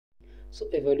So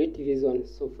evaluate this one.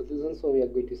 So for this one, so we are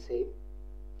going to say,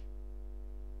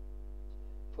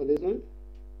 for this one,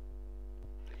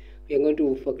 we are going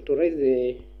to factorize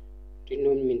the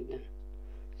denominator.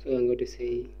 So I'm going to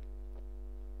say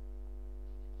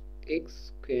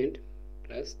x squared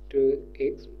plus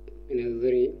 2x minus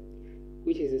 3,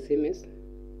 which is the same as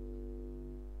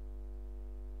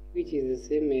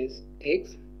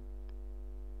x.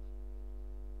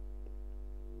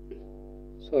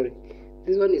 Sorry,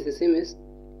 this one is the same as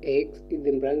x in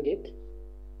the bracket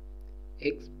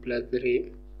x plus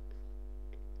 3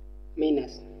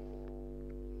 minus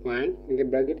 1 in the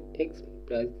bracket x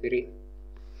plus 3.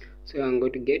 So I'm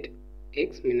going to get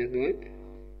x minus 1,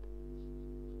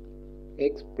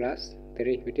 x plus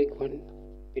 3. We take 1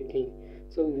 between.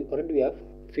 So we already have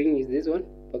finished this one,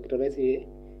 factorize the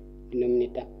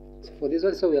denominator. So for this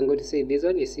one, so we are going to say this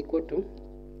one is equal to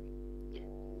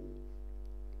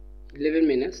 11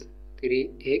 minus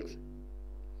 3x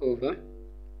over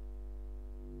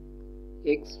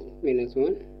x minus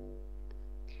 1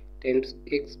 times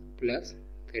x plus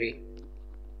 3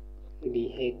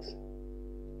 dx.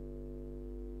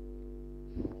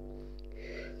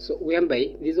 So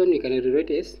whereby this one we can rewrite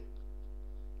as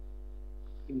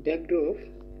integral of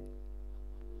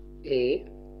a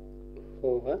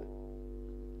over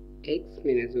x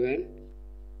minus 1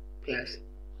 plus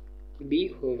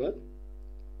b over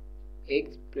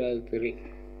x plus 3.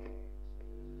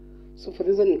 So for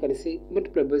this one you can say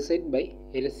multiply both sides by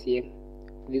LCM.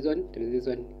 This one times this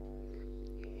one,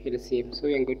 LCM. So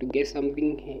we are going to get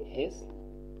something as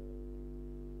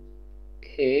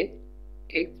a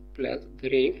x plus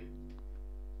 3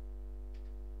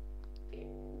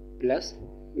 plus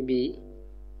b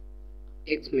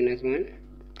x minus 1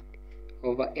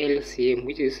 over LCM,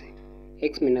 which is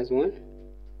x minus 1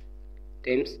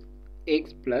 times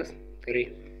x plus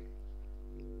 3.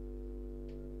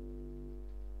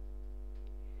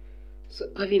 So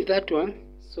having that one,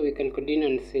 so we can continue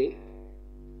and say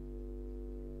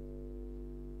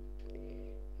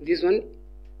this one,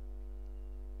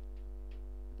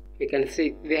 we can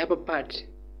say the upper part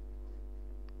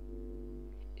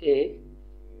a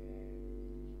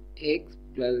x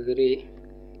plus 3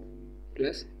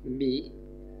 plus b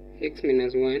x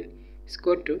minus 1 is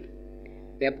equal to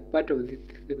the upper part of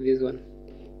this one,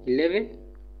 11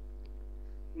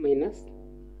 minus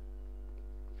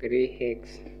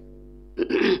 3x.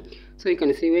 So you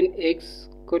can see when x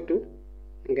equal to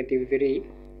negative 3,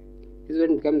 this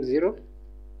one becomes 0,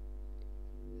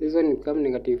 this one becomes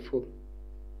negative 4.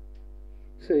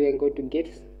 So we are going to get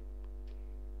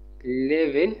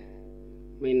 11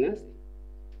 minus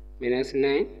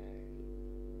 9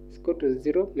 is equal to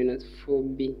 0 minus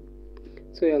 4b.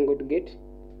 So we are going to get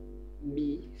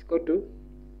b is equal to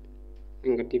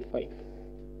negative 5.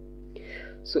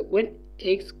 So when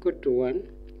x is equal to 1,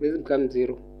 this becomes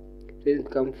 0, this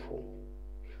becomes 4.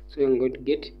 So we are going to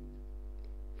get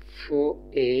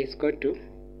 4a is equal to,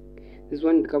 this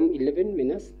one become 11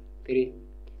 minus 3,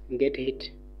 get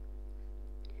 8.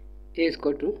 A is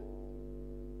equal to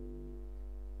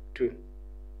 2.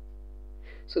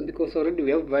 So because already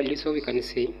we have value, so we can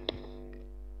say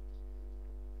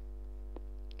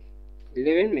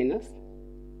 11 minus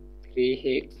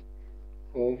 3x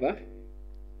over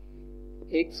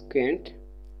x squared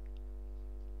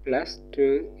plus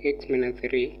 2x minus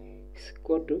 3 is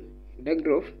equal to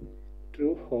integral of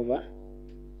 2 over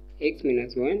x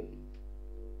minus 1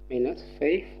 minus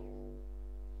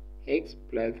 5x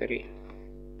plus 3.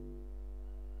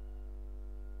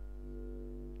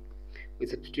 We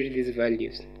substitute these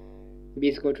values. B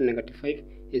is equal to negative 5, A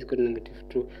is equal to negative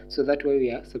 2. So that's why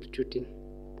we are substituting.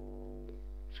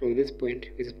 From this point,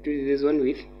 we substitute this one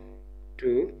with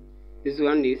 2, this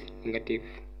one is negative,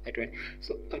 that one.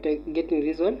 So after getting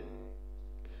this one,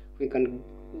 we can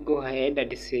go ahead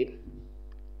and say,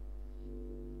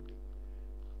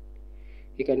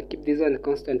 you can keep this one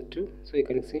constant 2. So you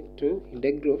can say 2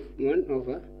 integral of 1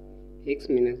 over x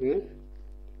minus 1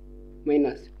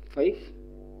 minus 5.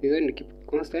 This one to keep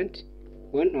constant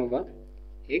 1 over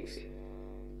x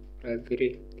plus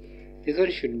 3. This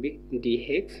one should be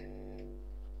dx.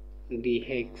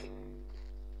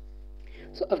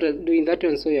 So after doing that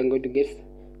one, so you are going to get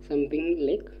something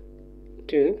like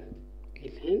 2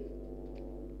 ln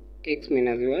x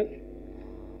minus 1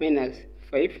 minus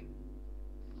 5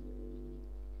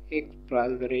 x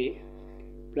plus 3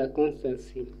 plus constant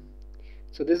c.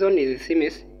 So this one is the same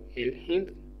as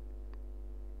ln,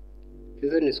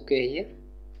 this one is square here,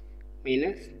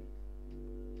 minus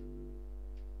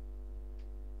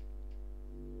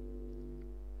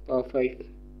power 5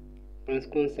 plus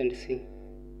constant c.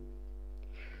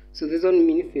 So this one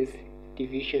means is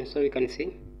division, so we can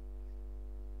say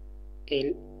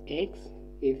Lx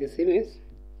is the same as,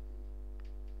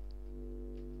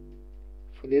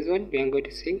 for this one we are going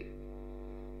to say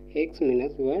x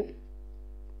minus 1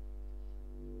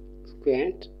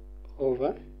 squared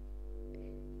over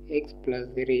x plus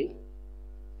 3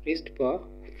 raised to power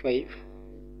 5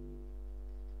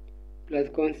 plus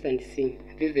constant c.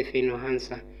 This is the final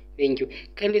answer. Thank you.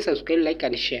 Kindly subscribe, like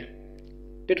and share.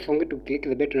 Don't forget to click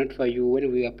the bell to notify you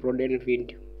when we upload any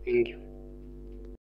video. Thank you.